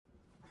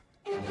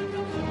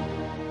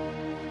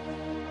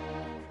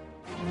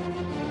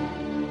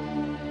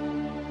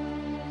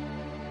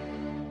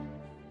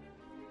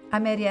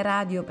Ameria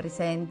Radio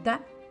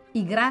presenta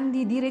I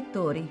Grandi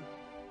Direttori,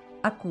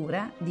 a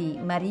cura di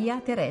Maria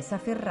Teresa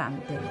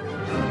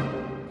Ferrante.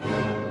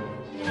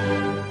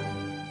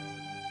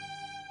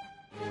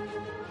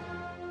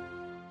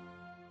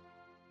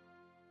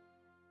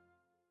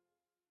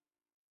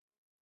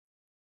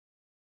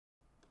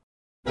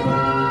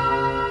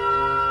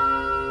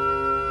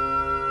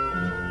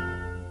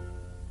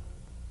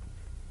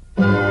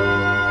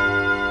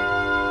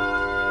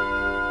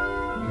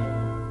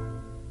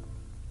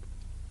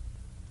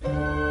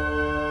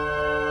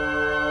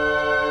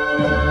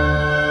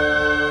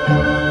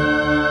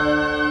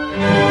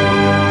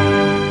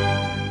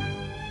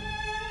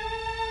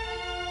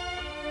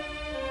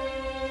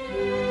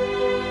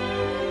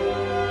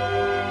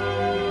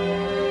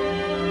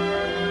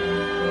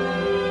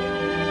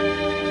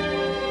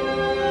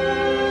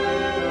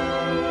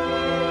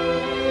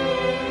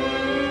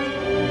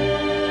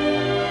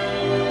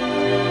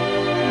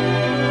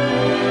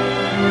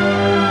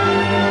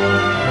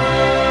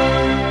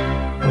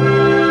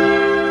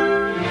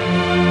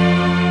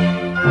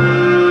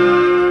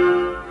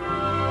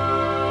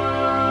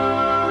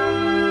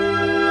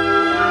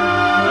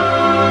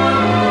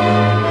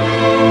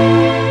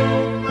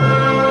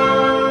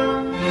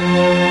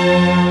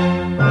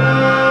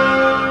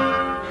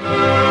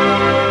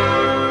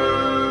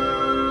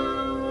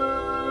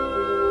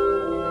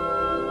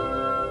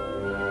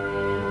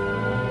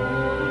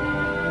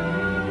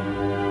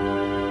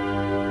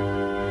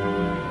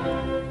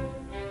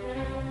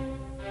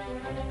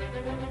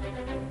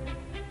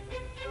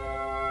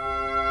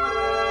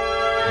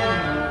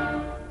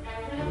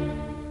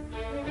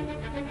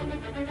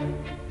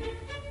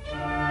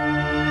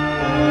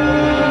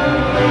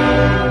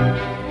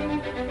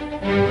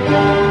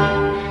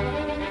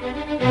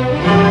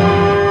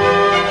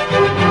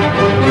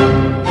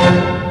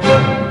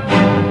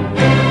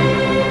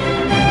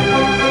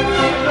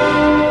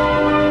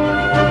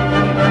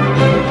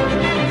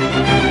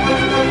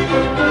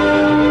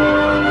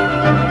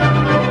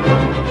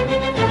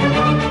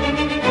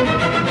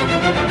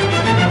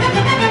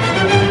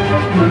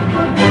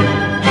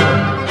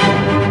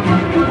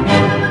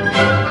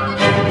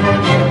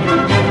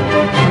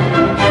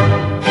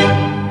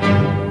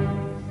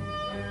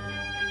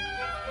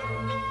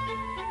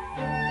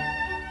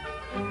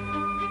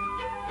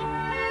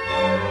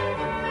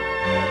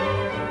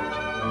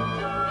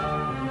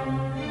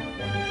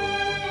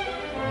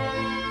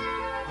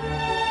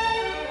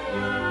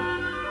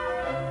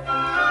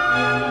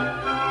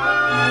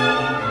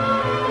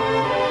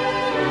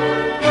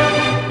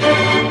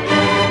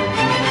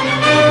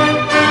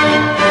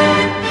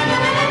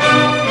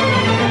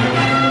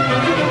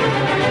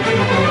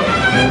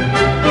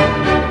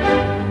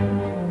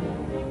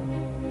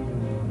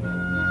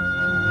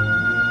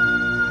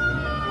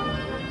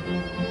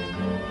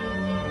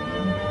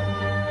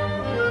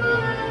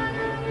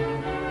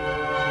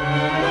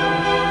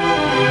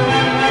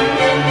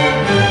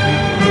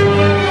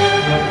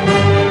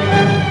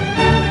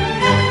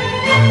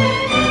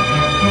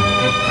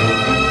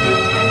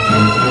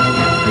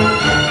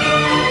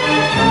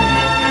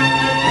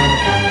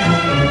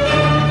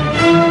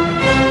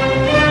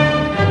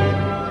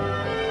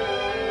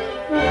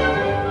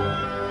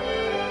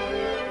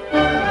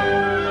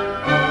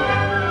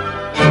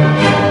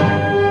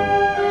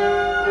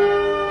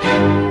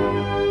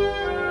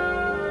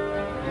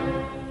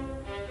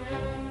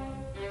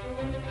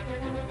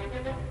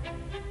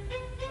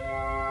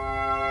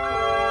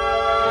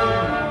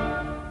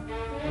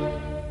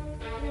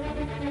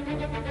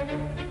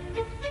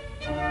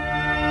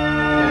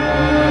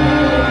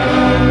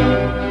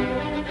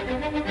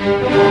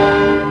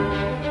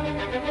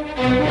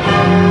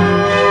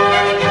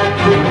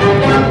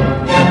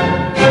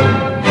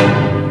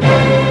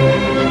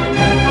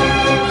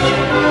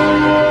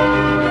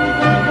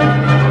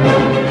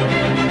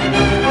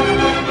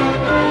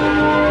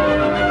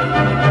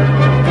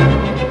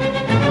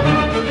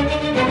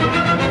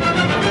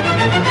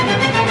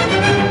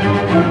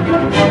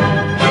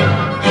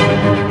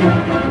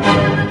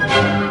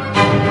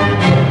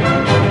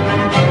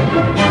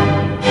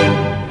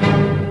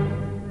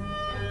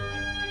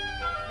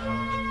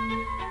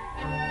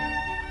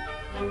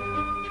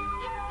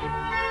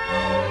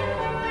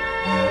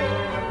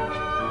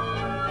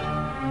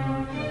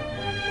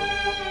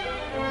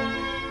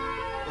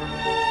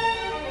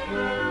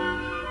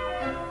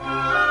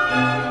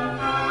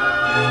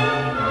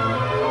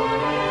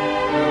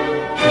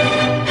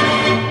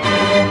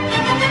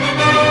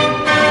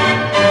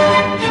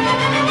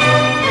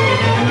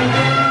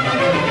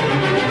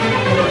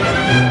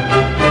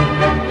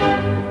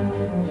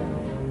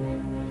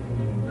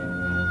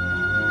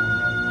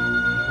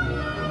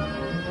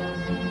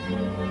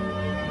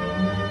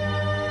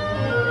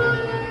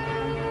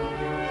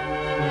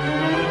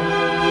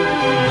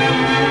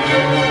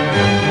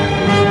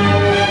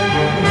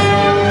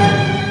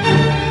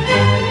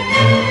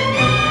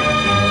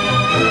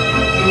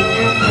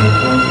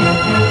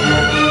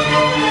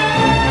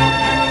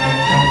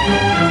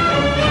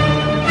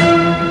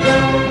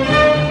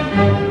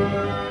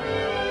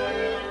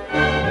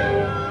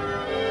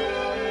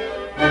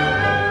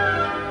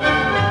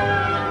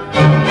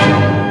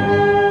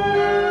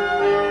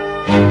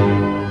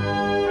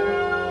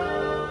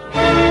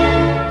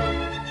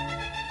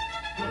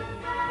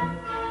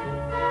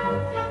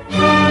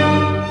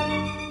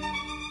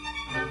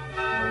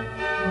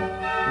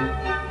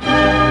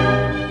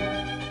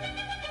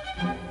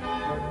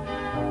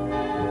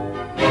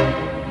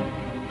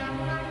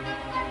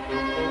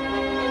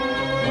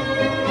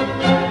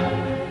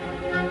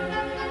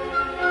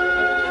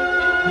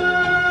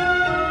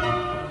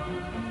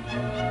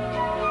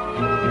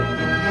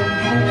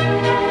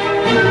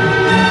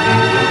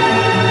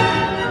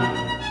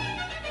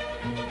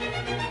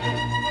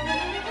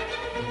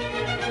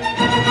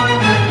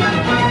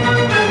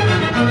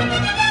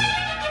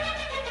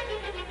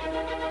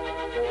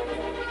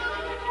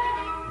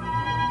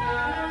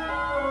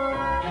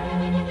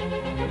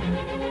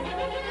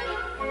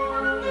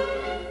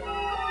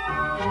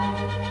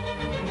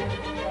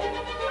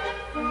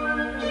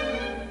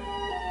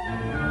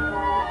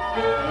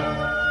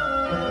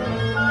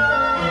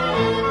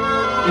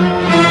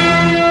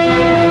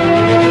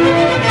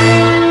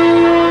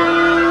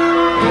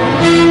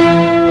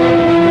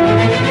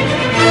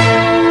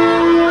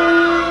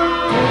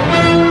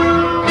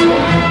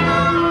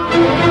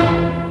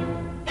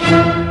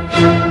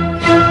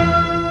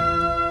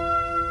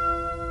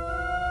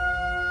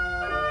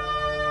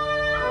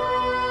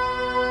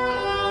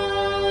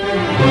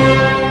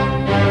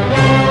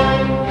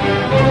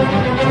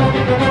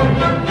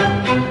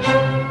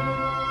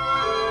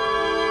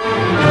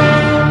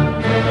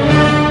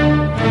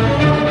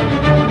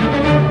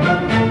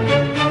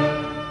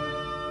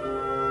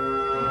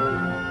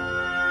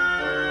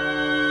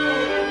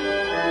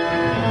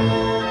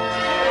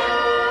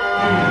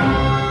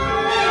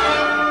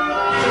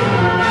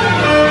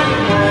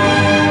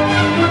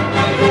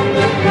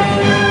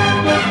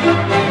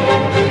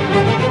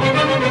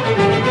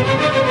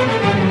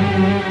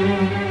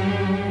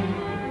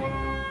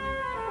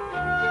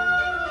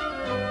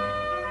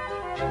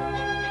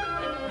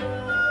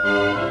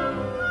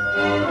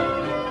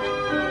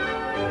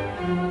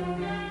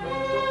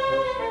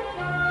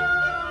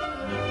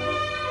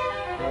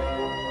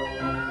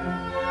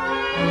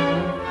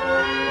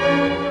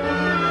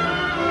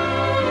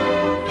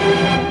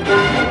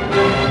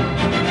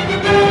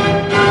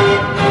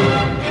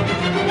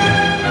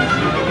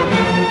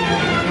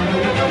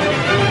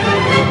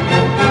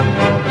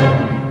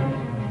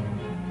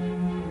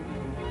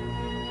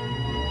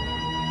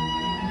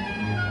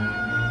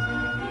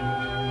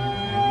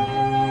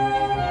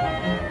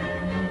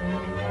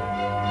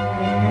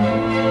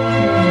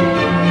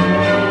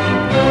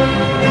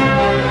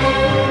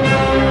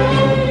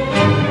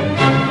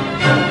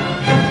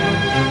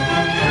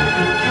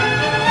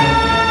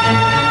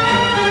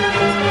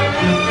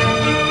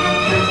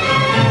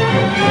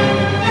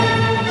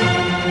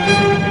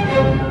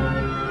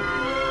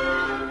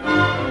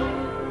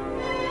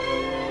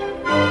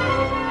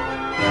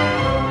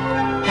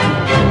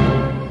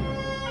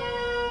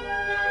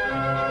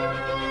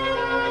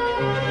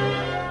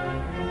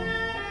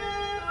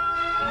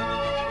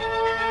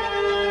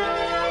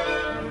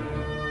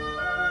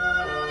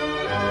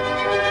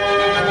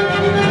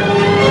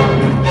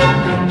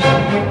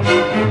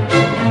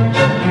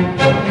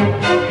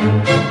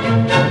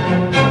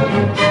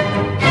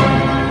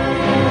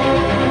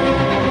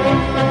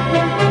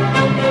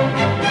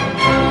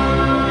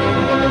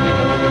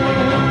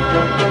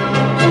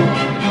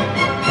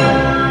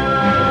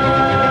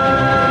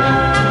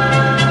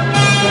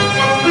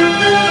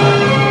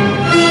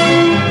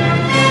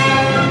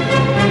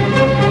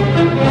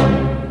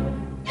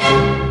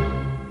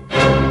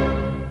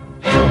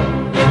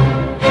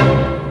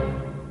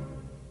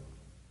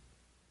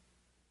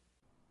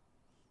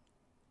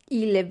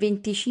 Il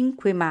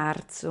 25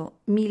 marzo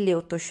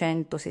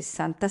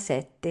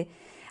 1867,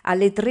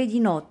 alle 3 di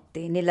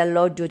notte,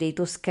 nell'alloggio dei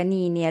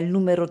Toscanini al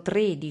numero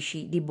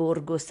 13 di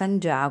Borgo San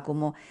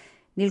Giacomo,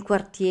 nel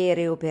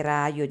quartiere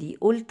operaio di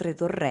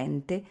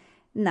Oltretorrente,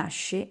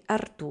 nasce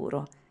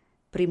Arturo,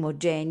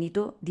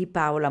 primogenito di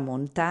Paola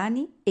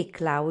Montani e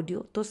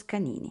Claudio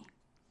Toscanini.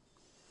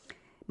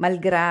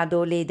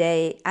 Malgrado le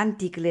idee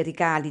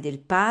anticlericali del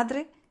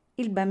padre,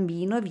 il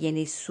bambino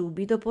viene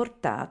subito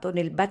portato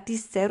nel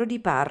battistero di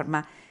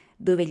Parma,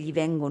 dove gli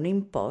vengono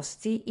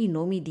imposti i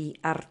nomi di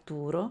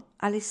Arturo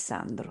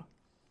Alessandro.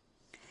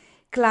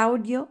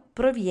 Claudio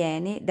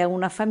proviene da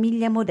una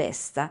famiglia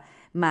modesta,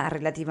 ma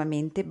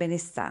relativamente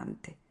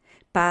benestante.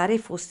 Pare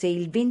fosse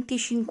il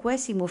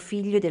 25°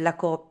 figlio della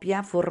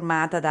coppia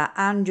formata da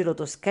Angelo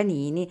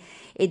Toscanini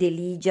ed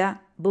Eligia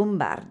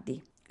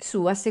Bombardi,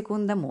 sua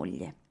seconda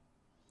moglie.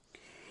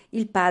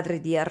 Il padre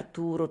di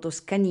Arturo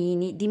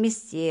Toscanini, di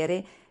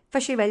mestiere,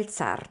 faceva il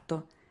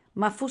sarto,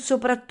 ma fu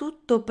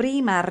soprattutto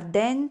prima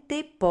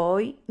ardente,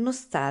 poi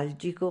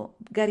nostalgico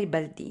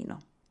garibaldino.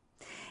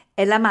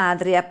 È la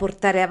madre a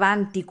portare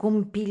avanti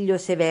con piglio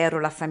severo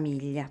la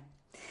famiglia.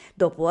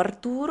 Dopo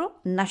Arturo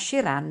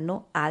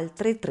nasceranno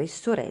altre 3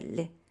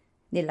 sorelle.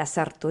 Nella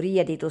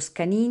sartoria dei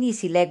Toscanini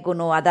si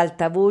leggono ad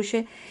alta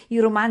voce i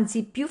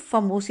romanzi più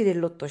famosi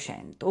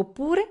dell'Ottocento,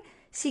 oppure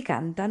si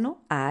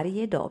cantano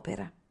arie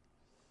d'opera.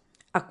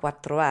 A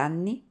 4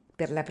 anni,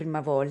 per la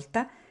prima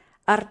volta,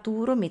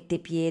 Arturo mette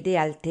piede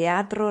al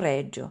Teatro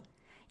Regio.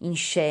 In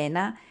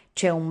scena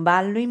c'è un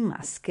ballo in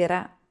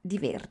maschera di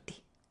Verdi.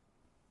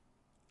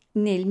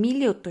 Nel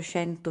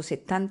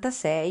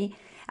 1876,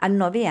 a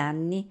 9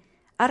 anni,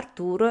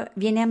 Arturo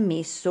viene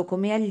ammesso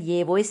come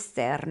allievo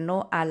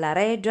esterno alla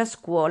Regia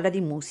Scuola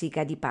di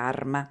Musica di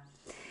Parma.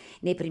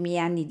 Nei primi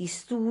anni di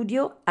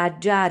studio ha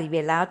già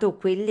rivelato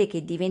quelle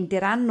che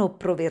diventeranno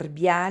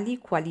proverbiali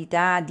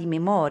qualità di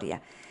memoria.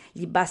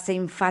 Gli basta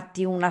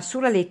infatti una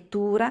sola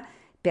lettura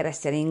per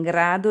essere in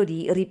grado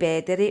di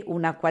ripetere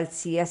una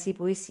qualsiasi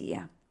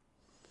poesia.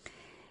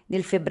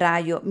 Nel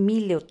febbraio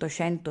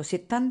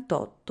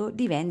 1878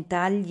 diventa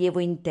allievo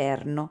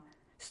interno,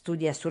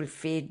 studia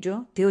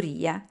solfeggio,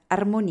 teoria,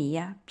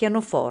 armonia,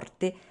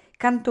 pianoforte,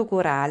 canto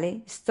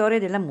corale, storia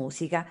della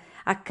musica,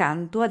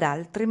 accanto ad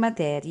altre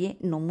materie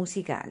non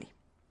musicali.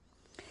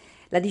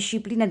 La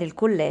disciplina del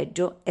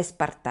collegio è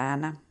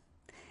spartana.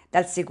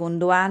 Dal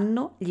secondo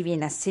anno gli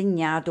viene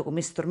assegnato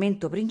come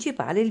strumento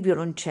principale il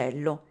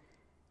violoncello.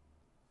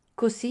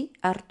 Così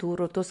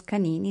Arturo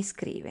Toscanini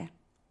scrive: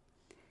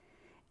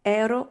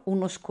 «Ero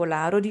uno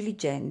scolaro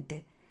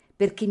diligente,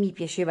 perché mi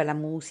piaceva la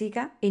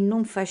musica e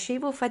non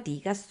facevo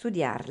fatica a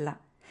studiarla,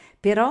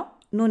 però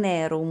non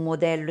ero un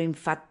modello in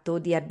fatto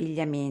di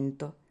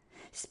abbigliamento.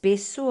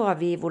 Spesso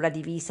avevo la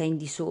divisa in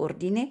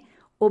disordine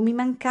o mi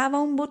mancava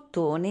un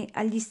bottone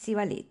agli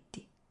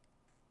stivaletti.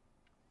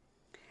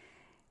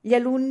 Gli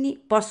alunni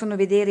possono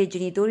vedere i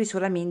genitori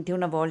solamente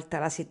una volta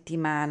alla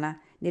settimana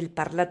nel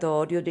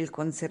parlatorio del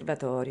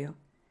conservatorio,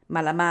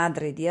 ma la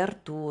madre di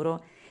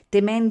Arturo,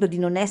 temendo di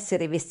non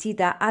essere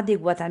vestita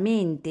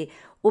adeguatamente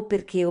o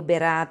perché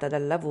oberata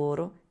dal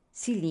lavoro,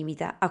 si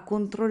limita a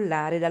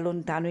controllare da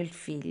lontano il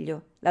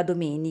figlio la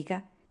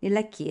domenica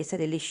nella chiesa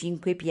delle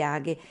Cinque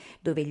Piaghe,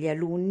 dove gli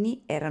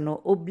alunni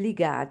erano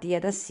obbligati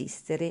ad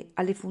assistere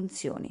alle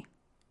funzioni.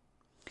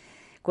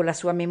 Con la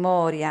sua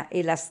memoria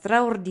e la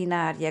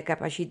straordinaria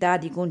capacità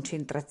di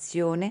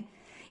concentrazione,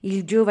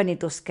 il giovane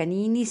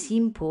Toscanini si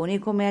impone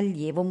come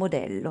allievo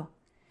modello.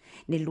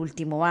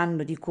 Nell'ultimo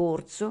anno di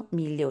corso,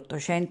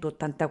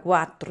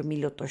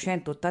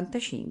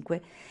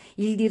 1884-1885,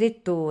 il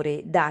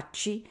direttore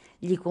Dacci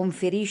gli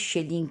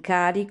conferisce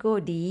l'incarico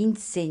di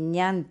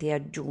insegnante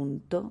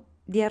aggiunto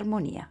di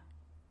armonia.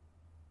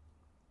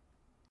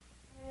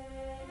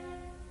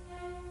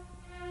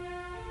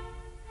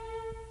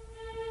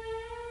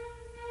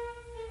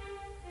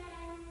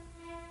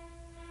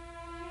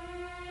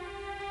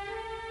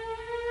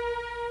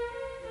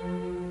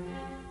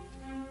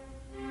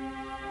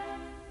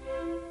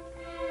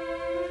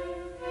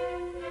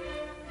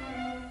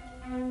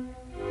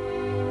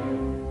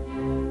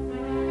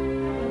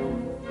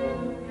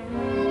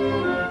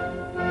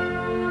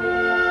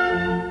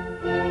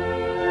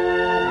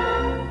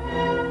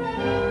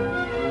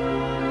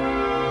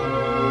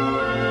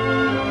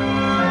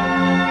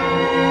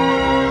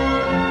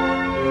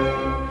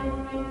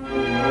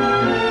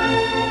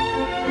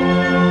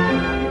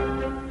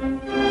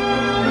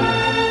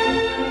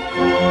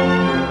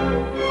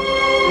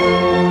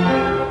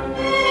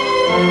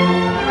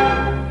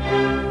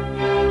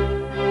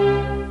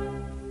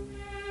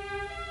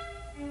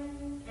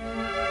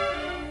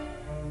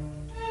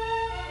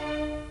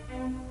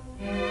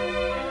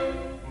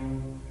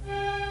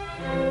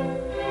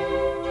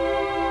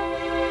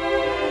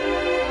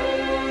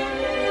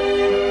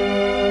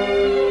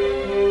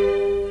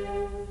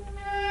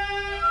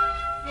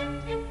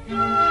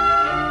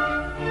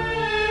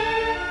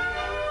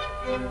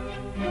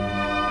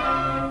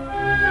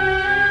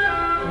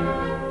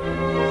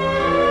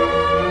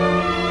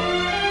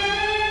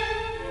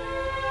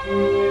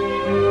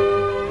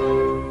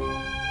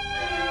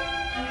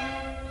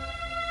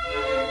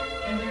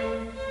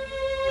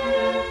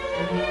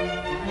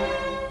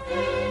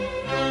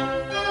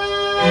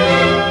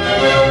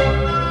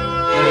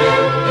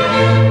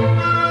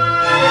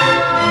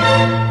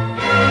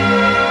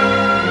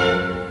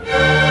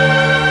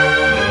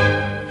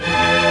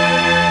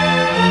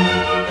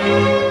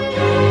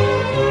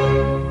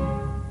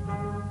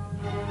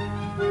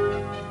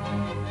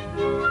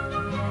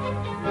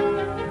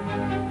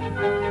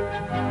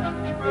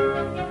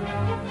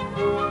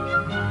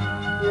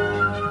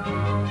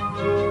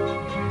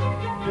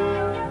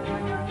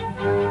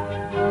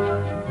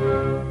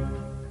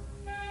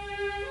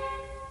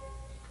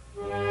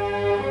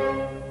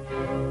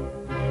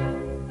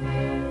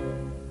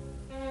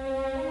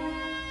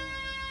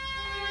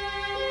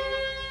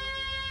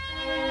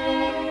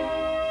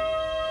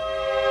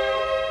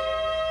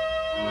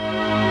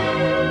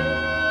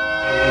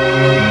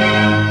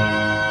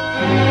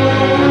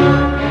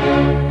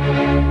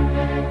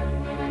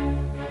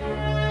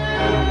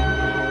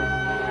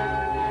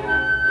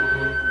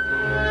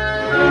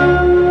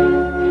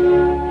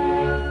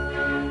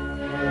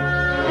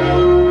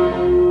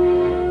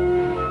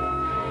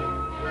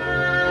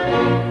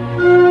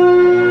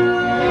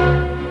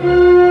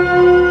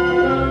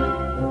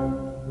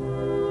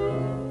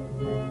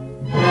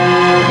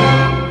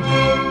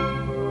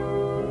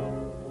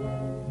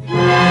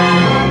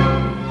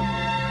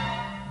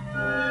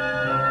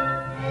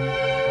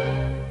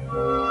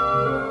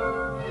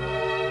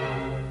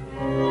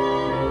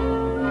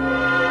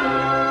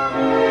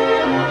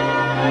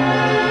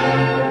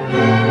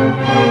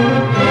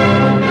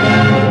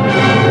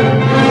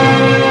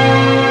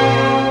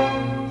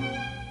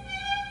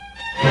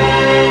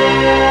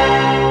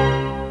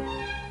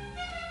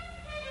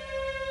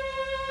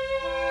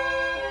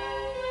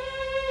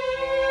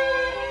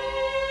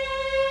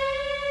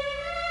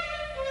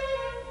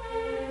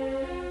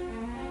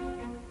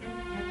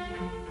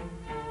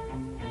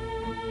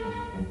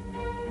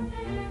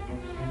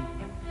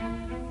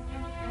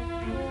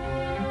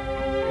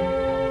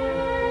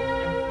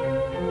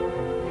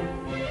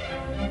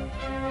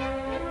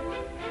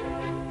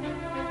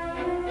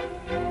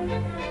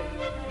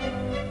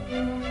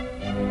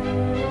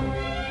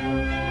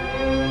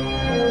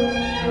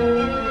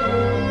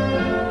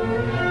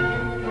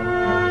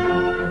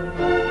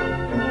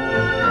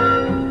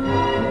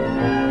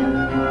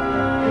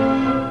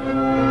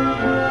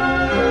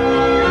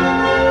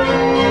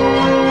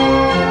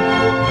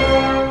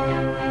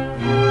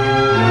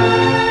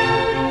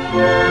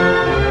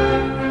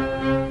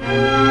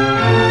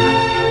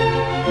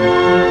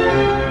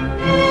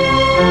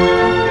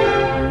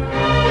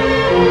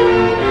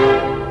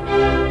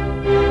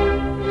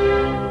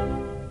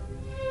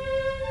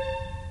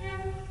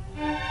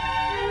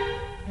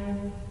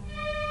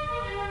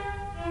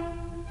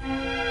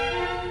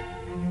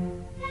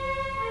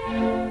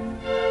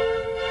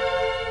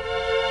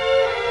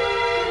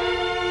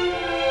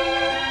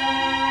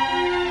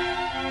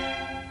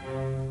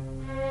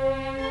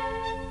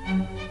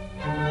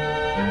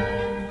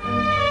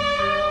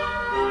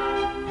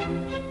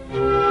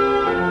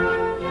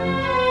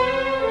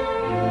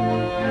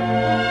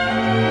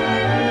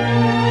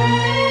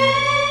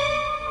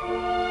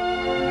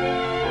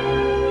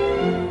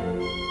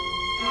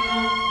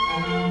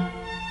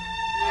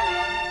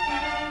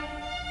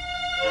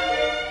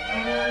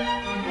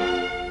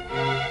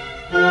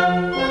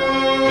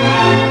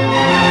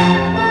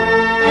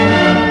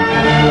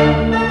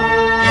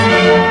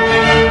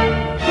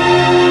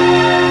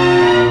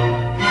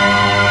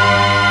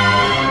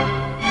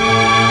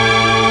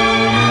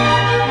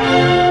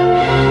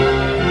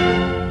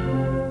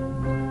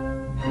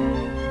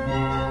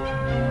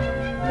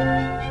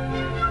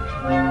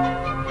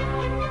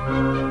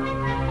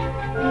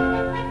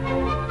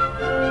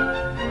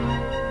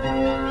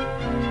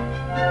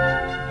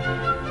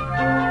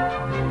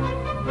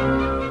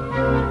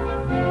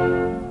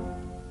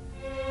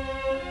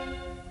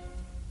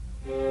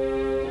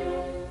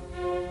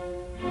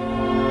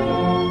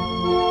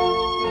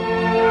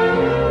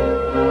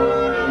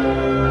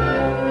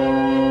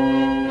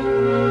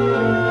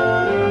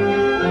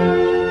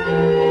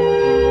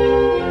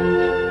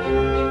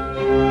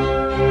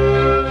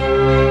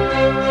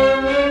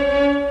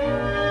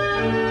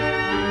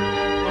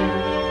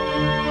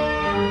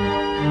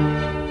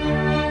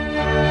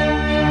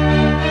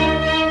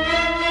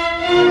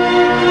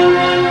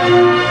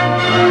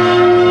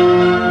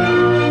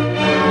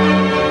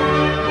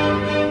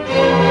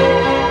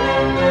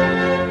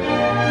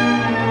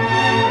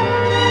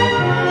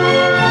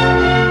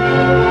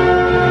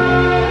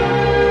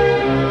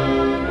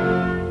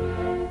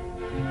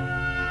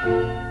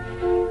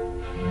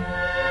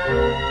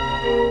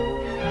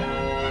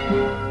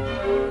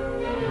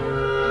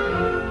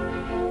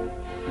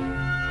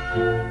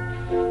 Nel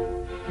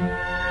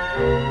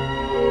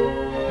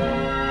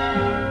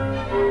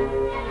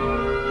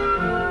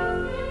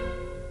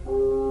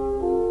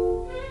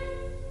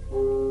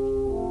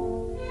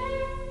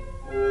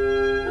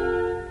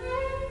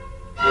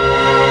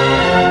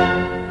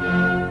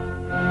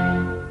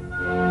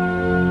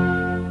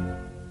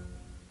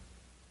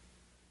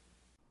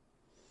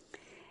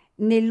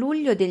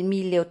luglio del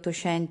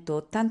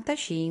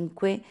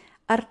 1885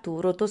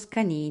 Arturo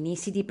Toscanini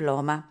si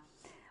diploma,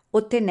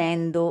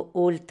 ottenendo,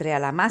 oltre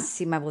alla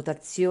massima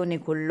votazione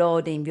con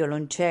lode in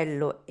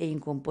violoncello e in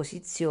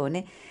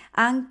composizione,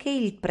 anche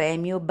il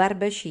premio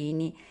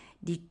Barbacini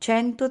di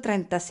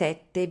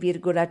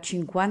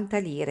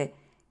 137,50 lire,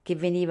 che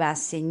veniva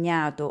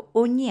assegnato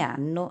ogni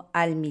anno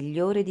al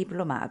migliore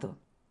diplomato.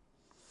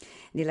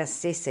 Nella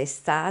stessa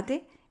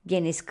estate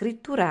viene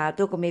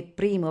scritturato come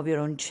primo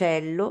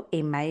violoncello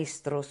e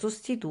maestro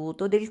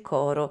sostituto del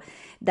coro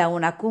da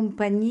una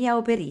compagnia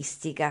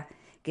operistica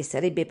che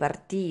sarebbe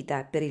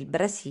partita per il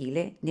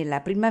Brasile nella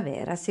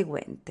primavera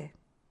seguente.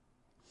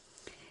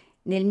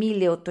 Nel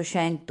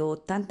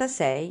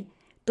 1886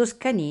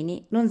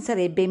 Toscanini non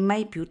sarebbe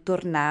mai più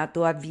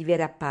tornato a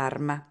vivere a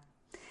Parma.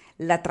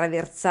 La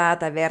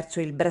traversata verso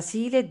il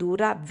Brasile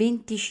dura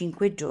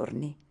 25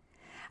 giorni.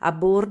 A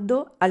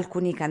bordo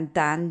alcuni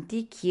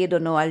cantanti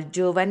chiedono al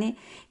giovane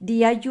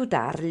di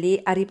aiutarli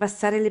a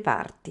ripassare le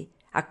parti,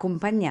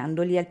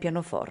 accompagnandoli al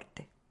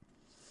pianoforte.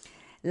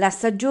 La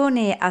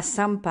stagione a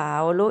San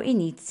Paolo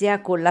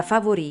inizia con La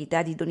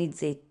Favorita di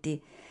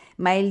Donizetti,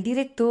 ma il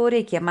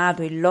direttore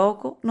chiamato in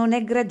loco non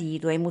è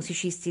gradito ai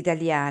musicisti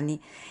italiani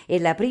e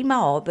la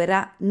prima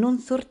opera non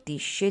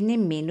sortisce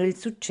nemmeno il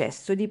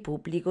successo di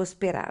pubblico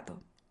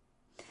sperato.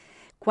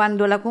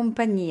 Quando la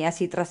compagnia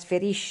si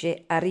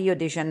trasferisce a Rio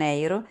de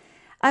Janeiro,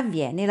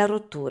 avviene la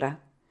rottura.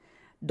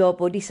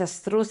 Dopo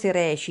disastrose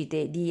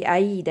recite di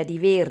Aida di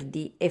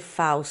Verdi e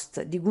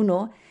Faust di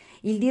Gounod,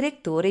 il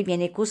direttore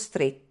viene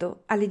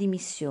costretto alle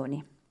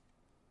dimissioni.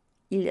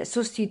 Il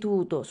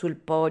sostituto sul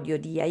podio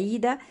di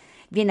Aida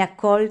viene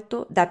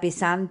accolto da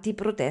pesanti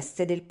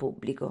proteste del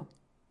pubblico.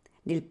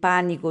 Nel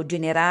panico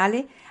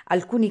generale,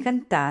 alcuni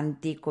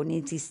cantanti con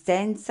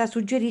insistenza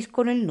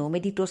suggeriscono il nome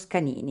di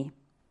Toscanini.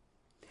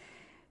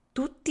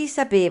 Tutti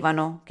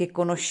sapevano che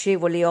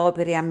conoscevo le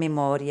opere a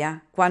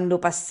memoria. Quando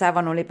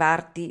passavano le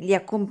parti li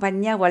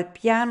accompagnavo al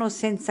piano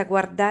senza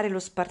guardare lo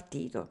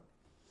spartito.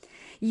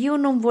 Io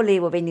non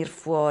volevo venir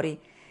fuori,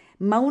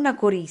 ma una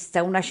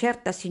corista, una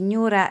certa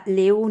signora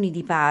Leoni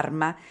di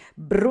Parma,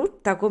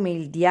 brutta come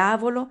il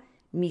diavolo,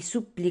 mi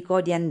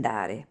supplicò di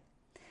andare.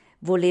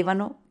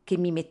 Volevano che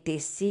mi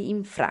mettessi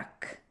in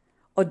frac.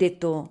 Ho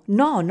detto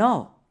no,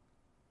 no.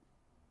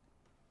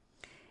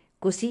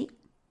 Così,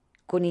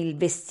 con il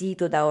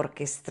vestito da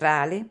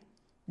orchestrale,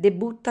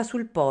 debutta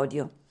sul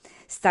podio,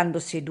 stando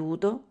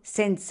seduto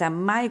senza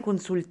mai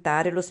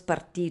consultare lo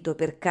spartito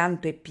per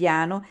canto e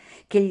piano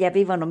che gli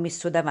avevano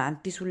messo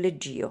davanti sul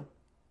leggio.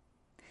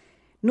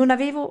 Non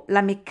avevo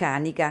la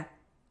meccanica,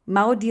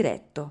 ma ho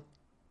diretto.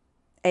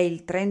 È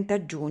il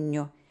 30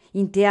 giugno,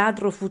 in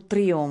teatro fu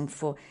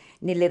trionfo.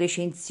 Nelle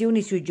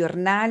recensioni sui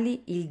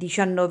giornali il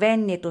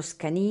 19enne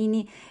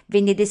Toscanini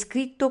venne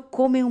descritto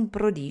come un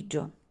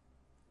prodigio.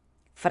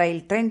 Fra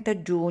il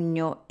 30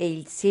 giugno e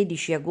il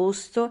 16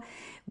 agosto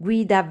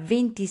guida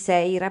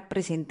 26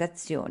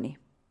 rappresentazioni.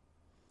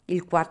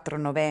 Il 4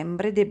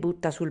 novembre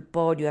debutta sul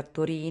podio a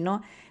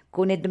Torino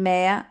con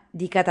Edmea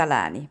di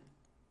Catalani.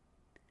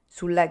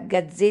 Sulla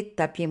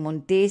Gazzetta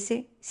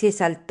piemontese si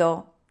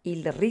esaltò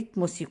il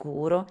ritmo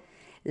sicuro,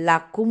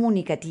 la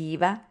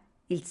comunicativa,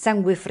 il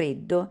sangue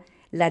freddo,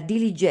 la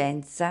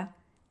diligenza,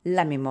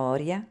 la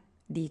memoria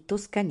di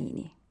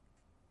Toscanini.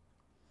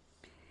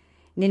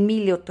 Nel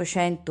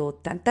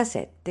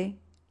 1887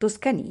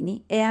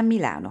 Toscanini è a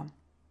Milano.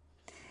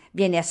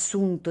 Viene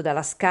assunto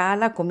dalla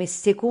Scala come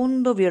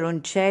secondo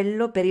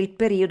violoncello per il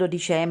periodo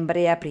dicembre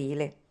e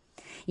aprile.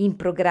 In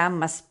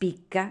programma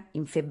spicca,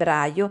 in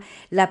febbraio,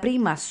 la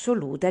prima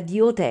assoluta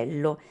di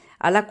Otello,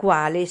 alla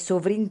quale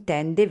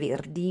sovrintende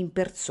Verdi in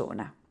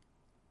persona.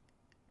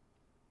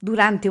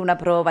 Durante una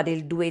prova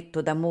del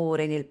duetto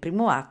d'amore nel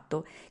primo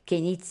atto, che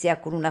inizia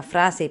con una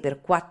frase per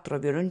 4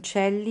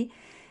 violoncelli,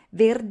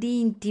 Verdi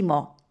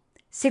intimò: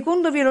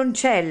 «Secondo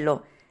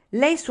violoncello,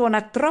 lei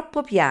suona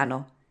troppo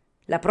piano.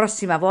 La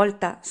prossima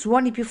volta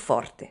suoni più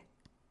forte».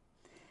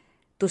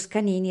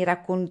 Toscanini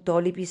raccontò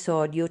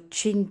l'episodio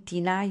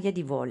centinaia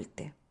di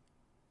volte.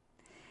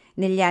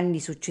 Negli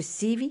anni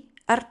successivi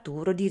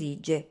Arturo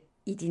dirige,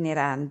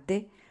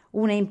 itinerante,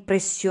 una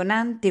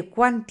impressionante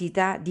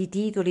quantità di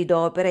titoli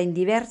d'opera in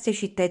diverse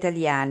città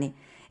italiane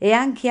e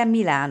anche a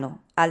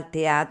Milano, al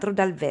Teatro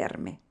Dal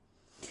Verme.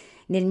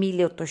 Nel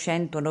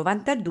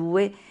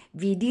 1892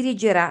 vi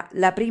dirigerà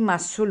la prima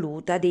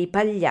assoluta dei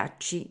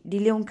Pagliacci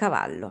di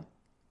Leoncavallo.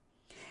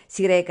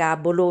 Si reca a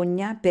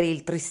Bologna per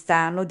il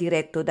Tristano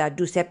diretto da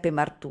Giuseppe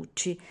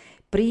Martucci,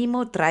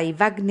 primo tra i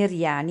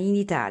wagneriani in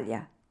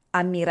Italia,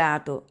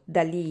 ammirato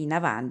da lì in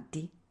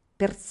avanti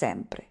per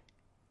sempre.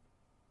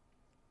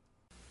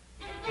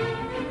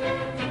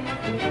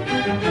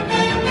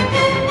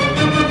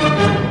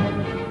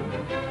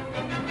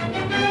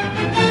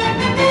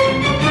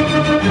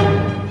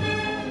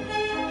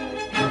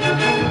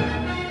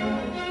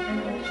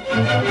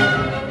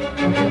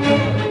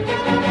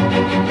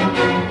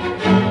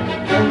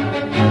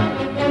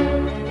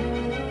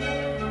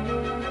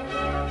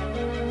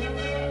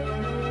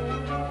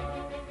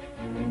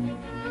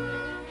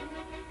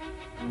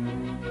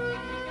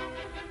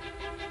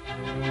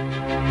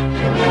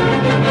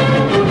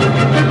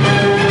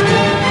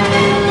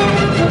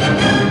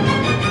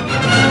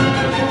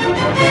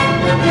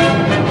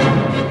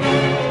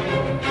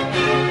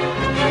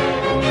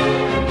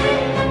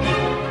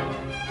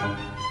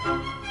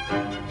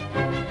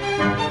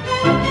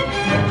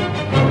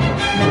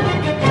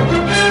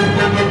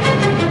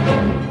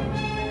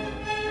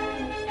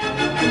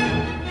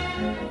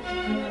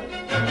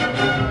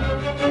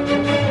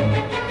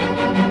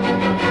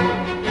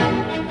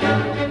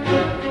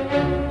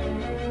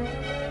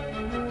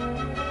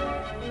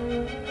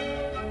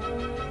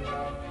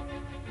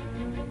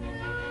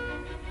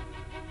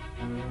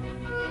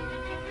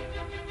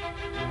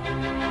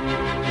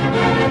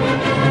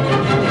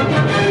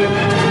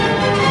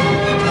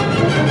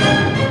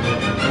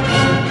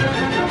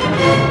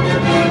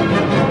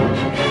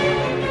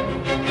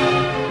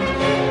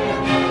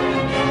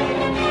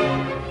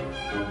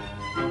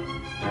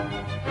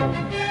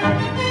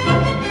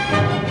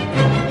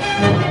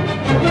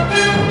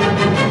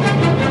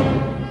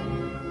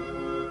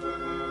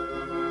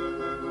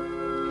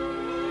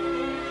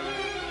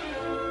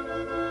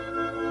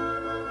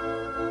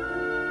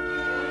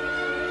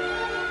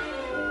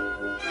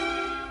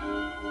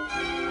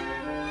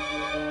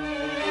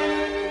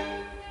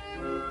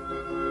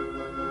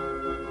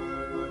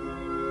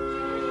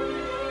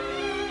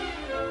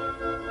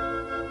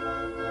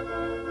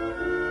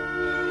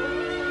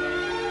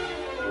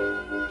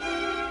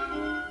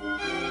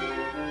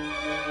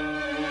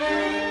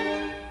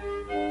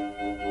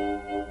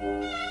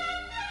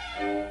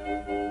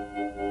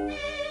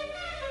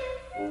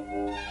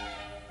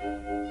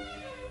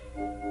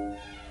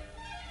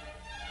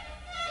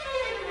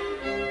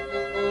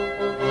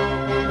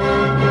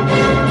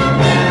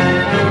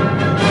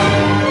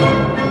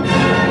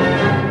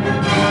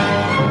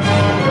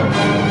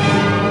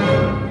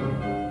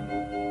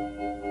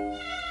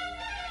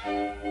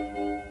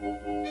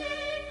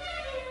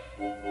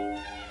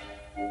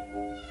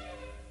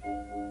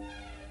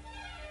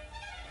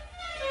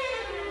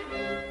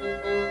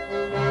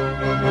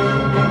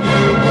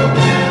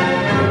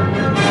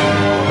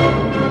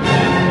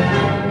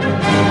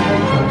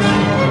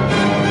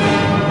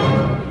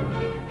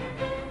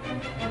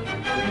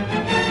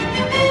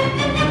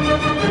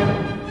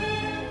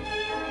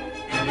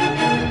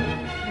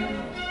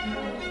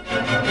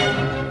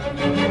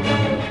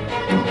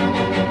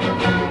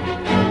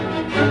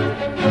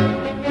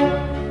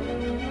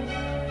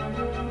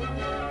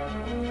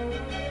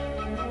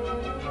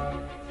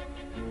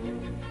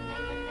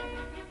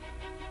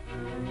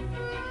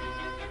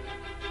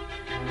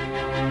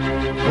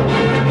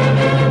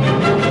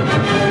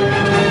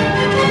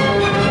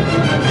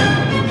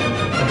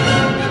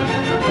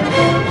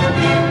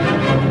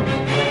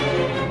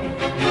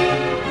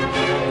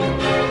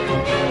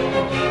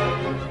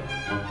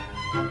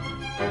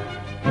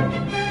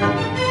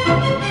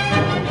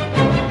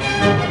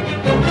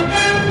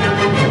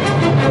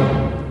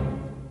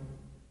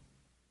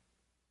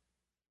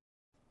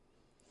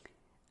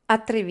 A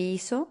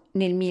Treviso,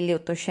 nel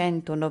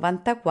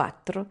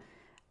 1894,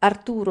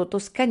 Arturo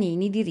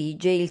Toscanini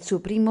dirige il suo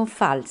primo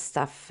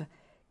Falstaff,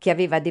 che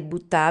aveva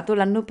debuttato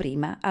l'anno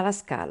prima alla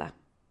Scala.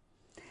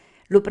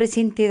 Lo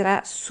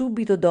presenterà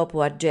subito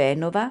dopo a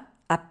Genova,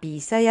 a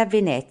Pisa e a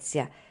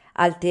Venezia,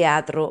 al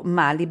Teatro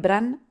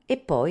Malibran e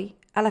poi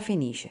alla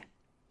Fenice.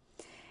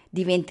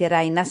 Diventerà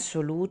in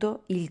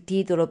assoluto il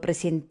titolo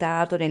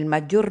presentato nel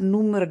maggior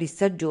numero di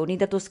stagioni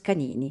da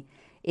Toscanini,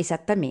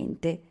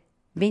 esattamente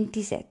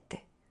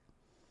 27.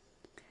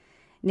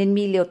 Nel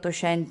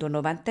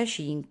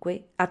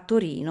 1895 a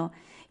Torino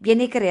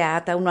viene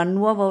creata una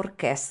nuova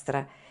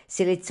orchestra,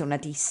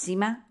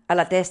 selezionatissima,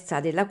 alla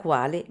testa della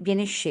quale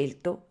viene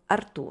scelto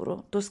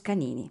Arturo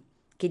Toscanini,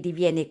 che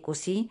diviene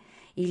così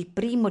il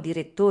primo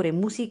direttore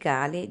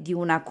musicale di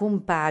una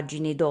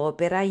compagine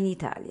d'opera in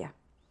Italia.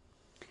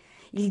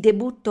 Il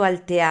debutto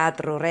al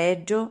Teatro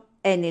Regio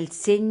è nel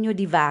Segno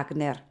di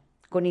Wagner,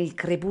 con il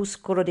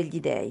Crepuscolo degli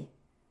Dei.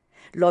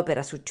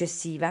 L'opera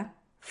successiva,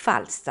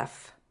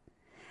 Falstaff.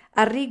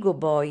 Arrigo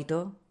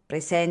Boito,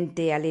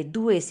 presente alle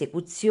 2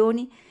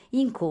 esecuzioni,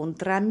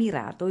 incontra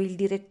ammirato il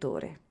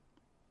direttore.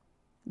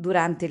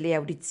 Durante le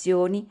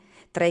audizioni,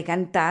 tra i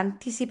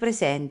cantanti si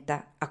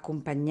presenta,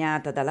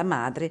 accompagnata dalla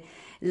madre,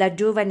 la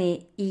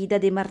giovane Ida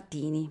De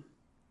Martini.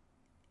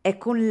 È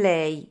con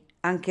lei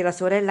anche la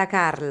sorella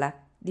Carla,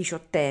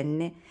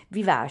 18enne,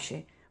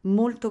 vivace,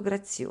 molto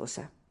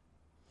graziosa.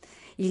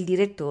 Il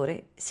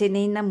direttore se ne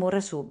innamora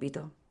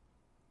subito.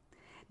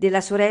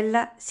 Della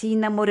sorella si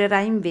innamorerà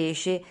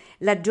invece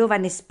la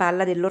giovane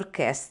spalla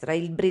dell'orchestra,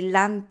 il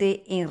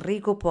brillante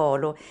Enrico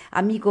Polo,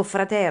 amico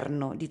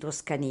fraterno di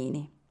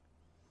Toscanini.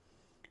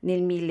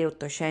 Nel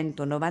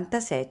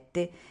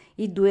 1897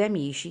 i 2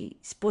 amici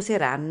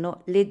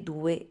sposeranno le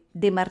 2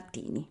 De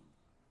Martini.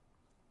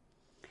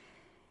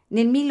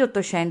 Nel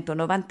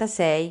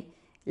 1896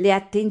 le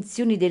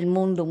attenzioni del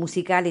mondo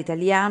musicale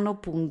italiano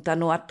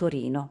puntano a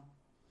Torino.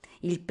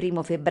 Il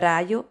 1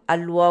 febbraio ha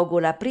luogo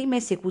la prima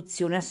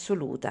esecuzione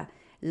assoluta,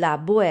 la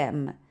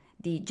Bohème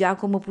di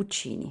Giacomo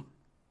Puccini.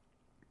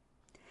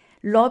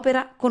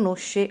 L'opera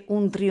conosce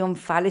un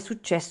trionfale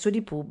successo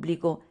di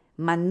pubblico,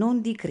 ma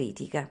non di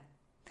critica.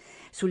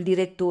 Sul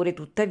direttore,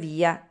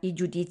 tuttavia, i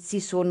giudizi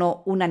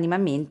sono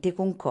unanimemente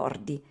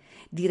concordi.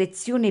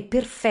 Direzione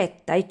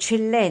perfetta,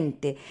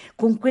 eccellente,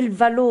 con quel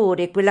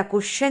valore, quella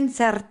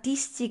coscienza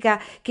artistica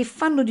che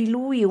fanno di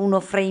lui uno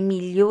fra i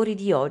migliori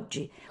di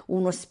oggi,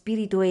 uno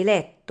spirito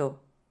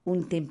eletto,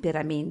 un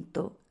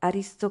temperamento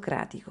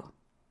aristocratico.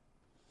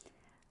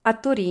 A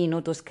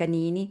Torino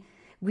Toscanini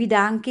guida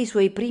anche i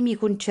suoi primi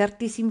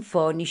concerti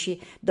sinfonici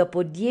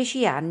dopo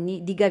 10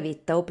 anni di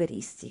gavetta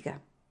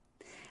operistica.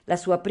 La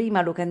sua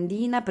prima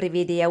locandina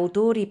prevede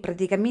autori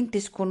praticamente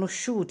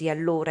sconosciuti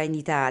allora in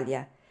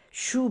Italia: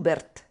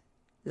 Schubert,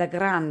 La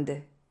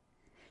Grande,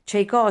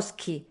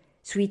 Tchaikovsky,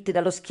 suite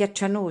dallo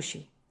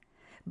Schiaccianoci,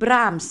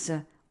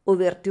 Brahms,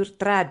 Ouverture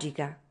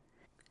tragica,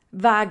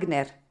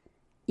 Wagner,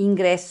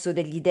 Ingresso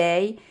degli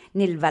dei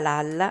nel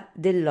Valhalla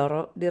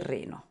dell'Oro del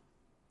Reno.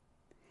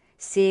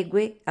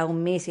 Segue, a 1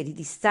 mese di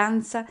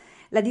distanza,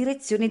 la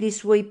direzione dei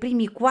suoi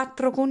primi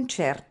 4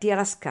 concerti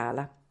alla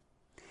Scala.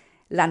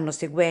 L'anno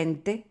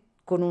seguente,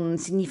 con un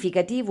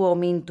significativo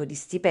aumento di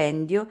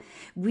stipendio,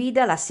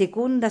 guida la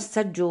 2ª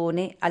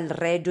stagione al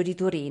Regio di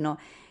Torino,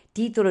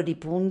 titolo di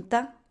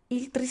punta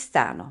Il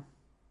Tristano.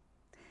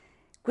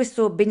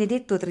 Questo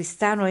benedetto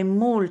Tristano è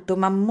molto,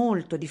 ma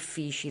molto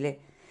difficile.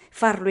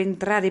 Farlo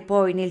entrare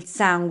poi nel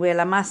sangue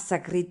alla massa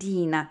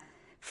cretina,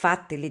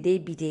 fatte le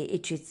debite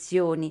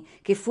eccezioni,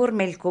 che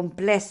forma il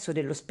complesso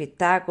dello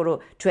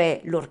spettacolo,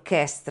 cioè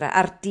l'orchestra,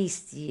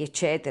 artisti,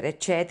 eccetera,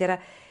 eccetera,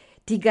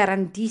 ti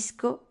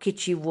garantisco che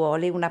ci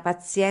vuole una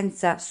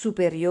pazienza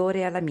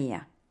superiore alla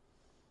mia.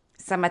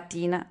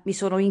 Stamattina mi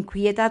sono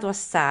inquietato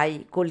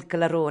assai col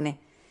clarone,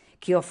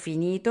 che ho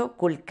finito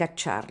col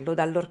cacciarlo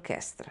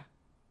dall'orchestra.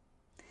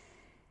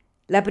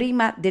 La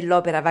prima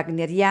dell'opera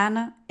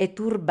wagneriana è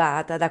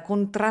turbata da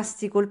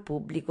contrasti col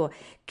pubblico,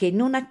 che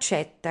non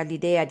accetta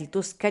l'idea di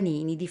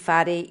Toscanini di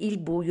fare il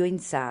buio in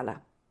sala.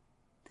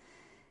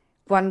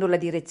 Quando la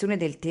direzione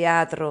del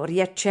teatro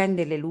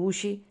riaccende le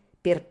luci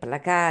per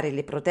placare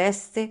le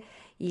proteste,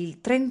 il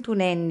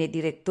 31enne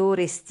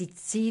direttore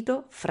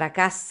stizzito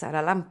fracassa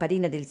la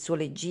lampadina del suo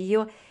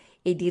leggio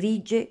e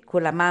dirige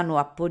con la mano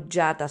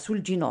appoggiata sul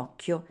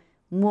ginocchio,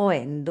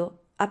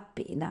 muovendo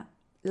appena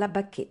la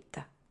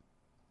bacchetta.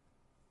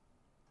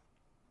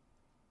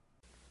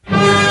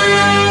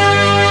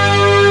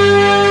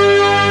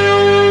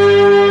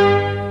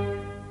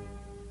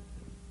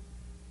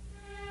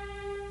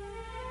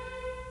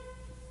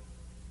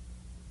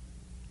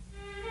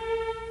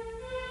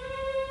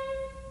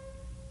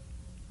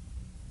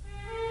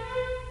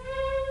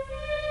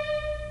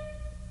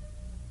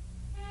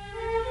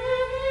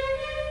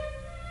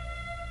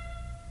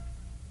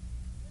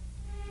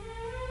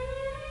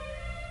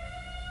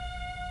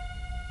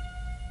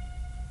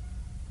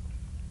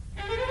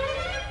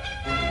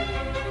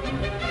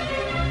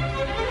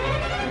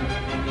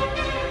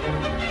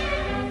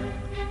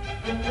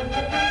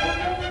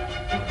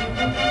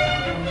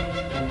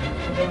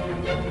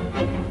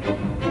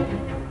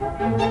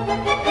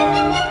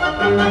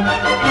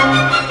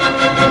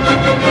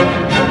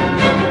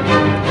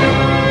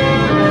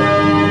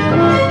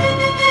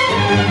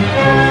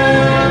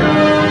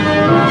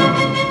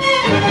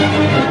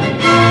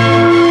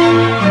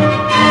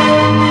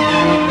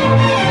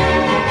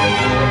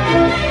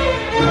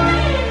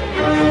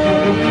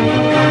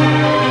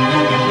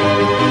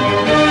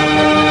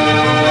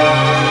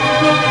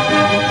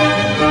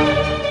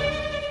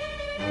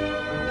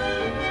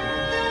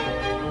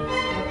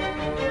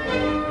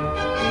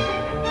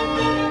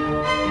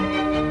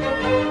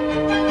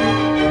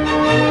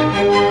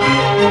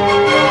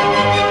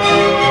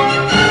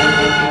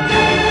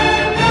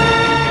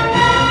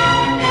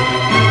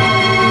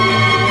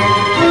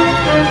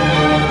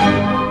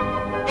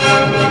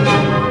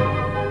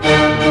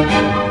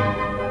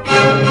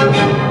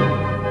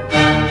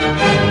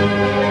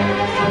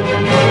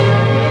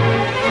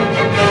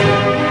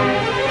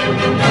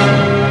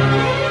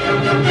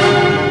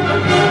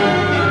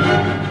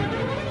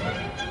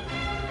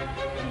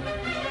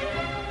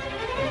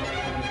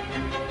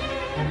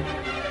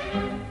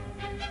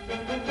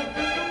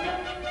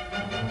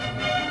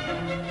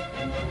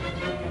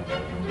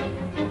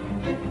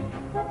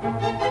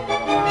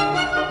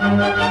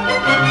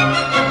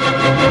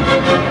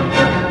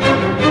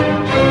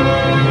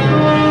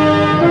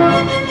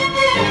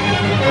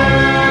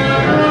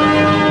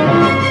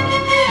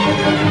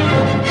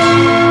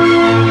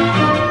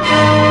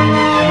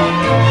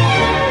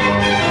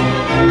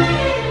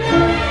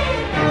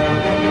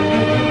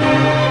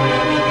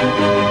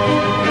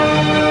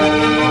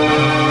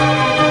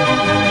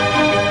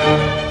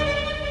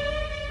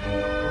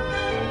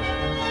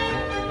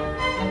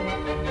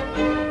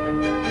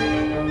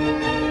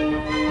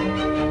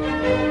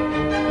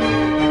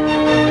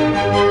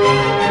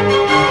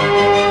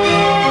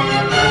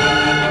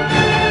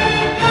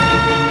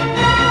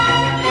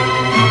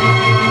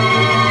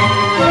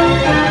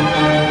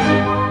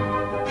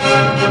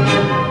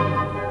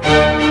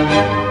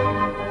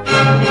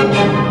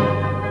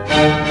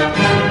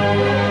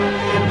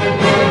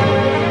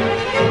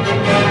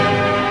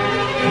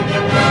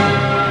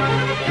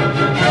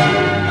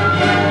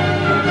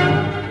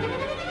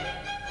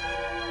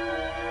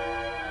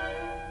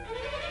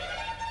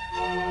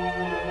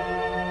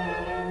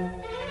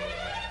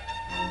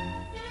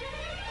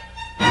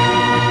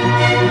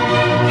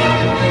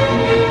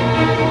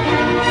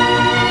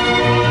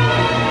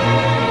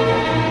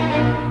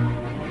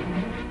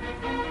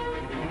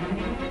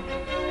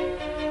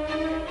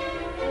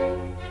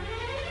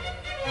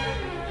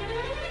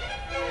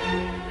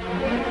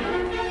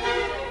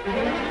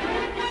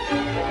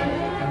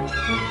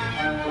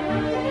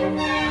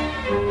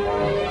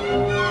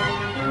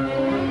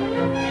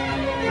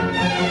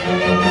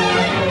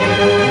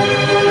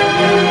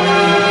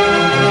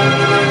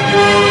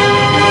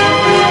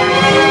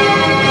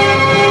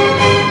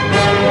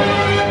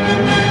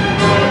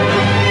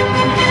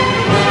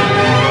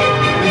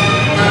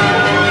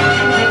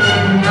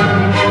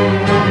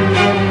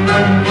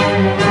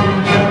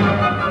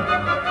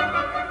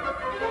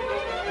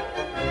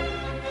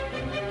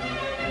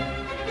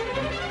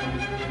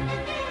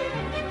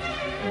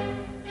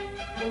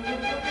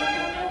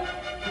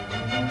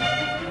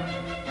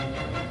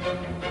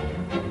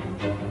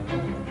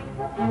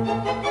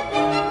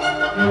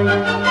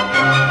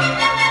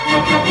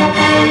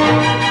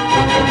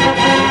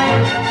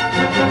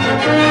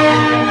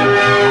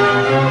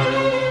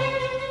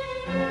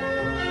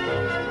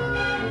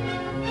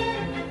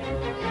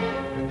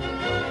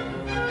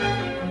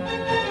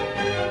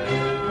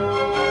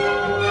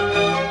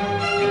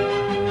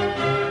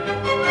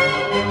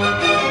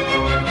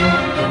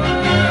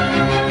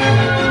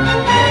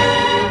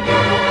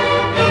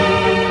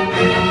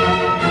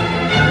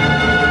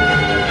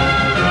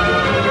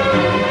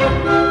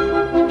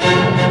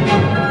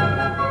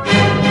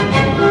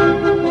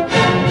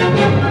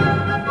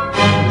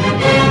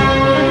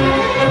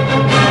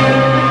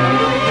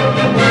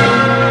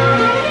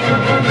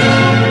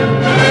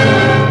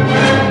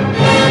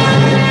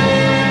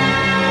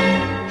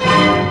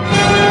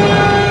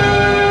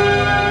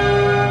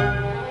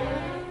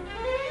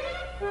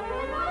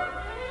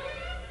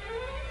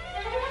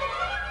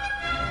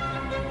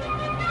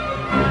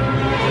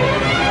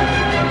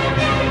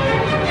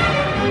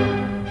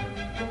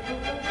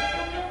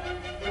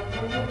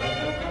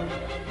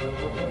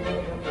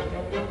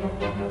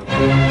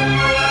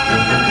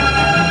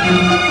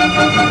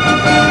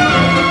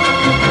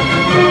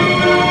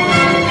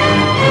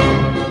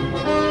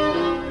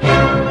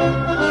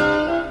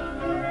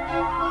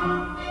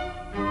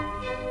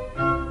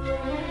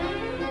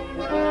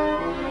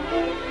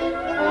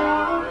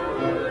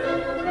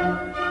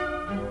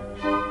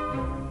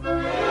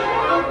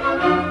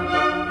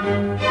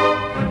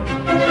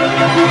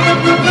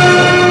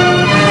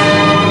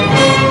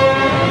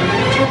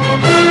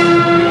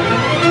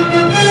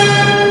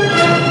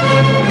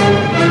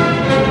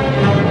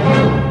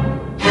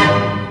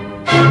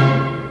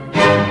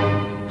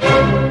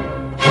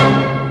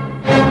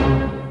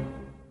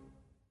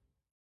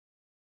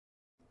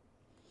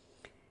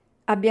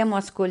 Abbiamo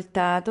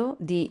ascoltato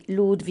di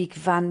Ludwig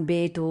van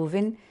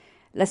Beethoven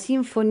La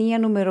Sinfonia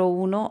numero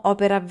 1,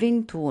 opera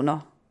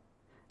 21.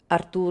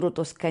 Arturo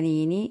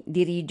Toscanini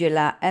dirige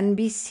la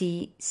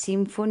NBC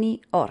Symphony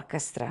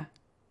Orchestra.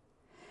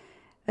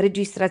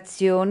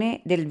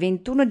 Registrazione del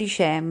 21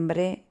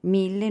 dicembre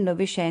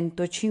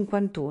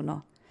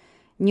 1951.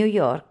 New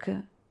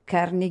York,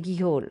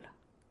 Carnegie Hall.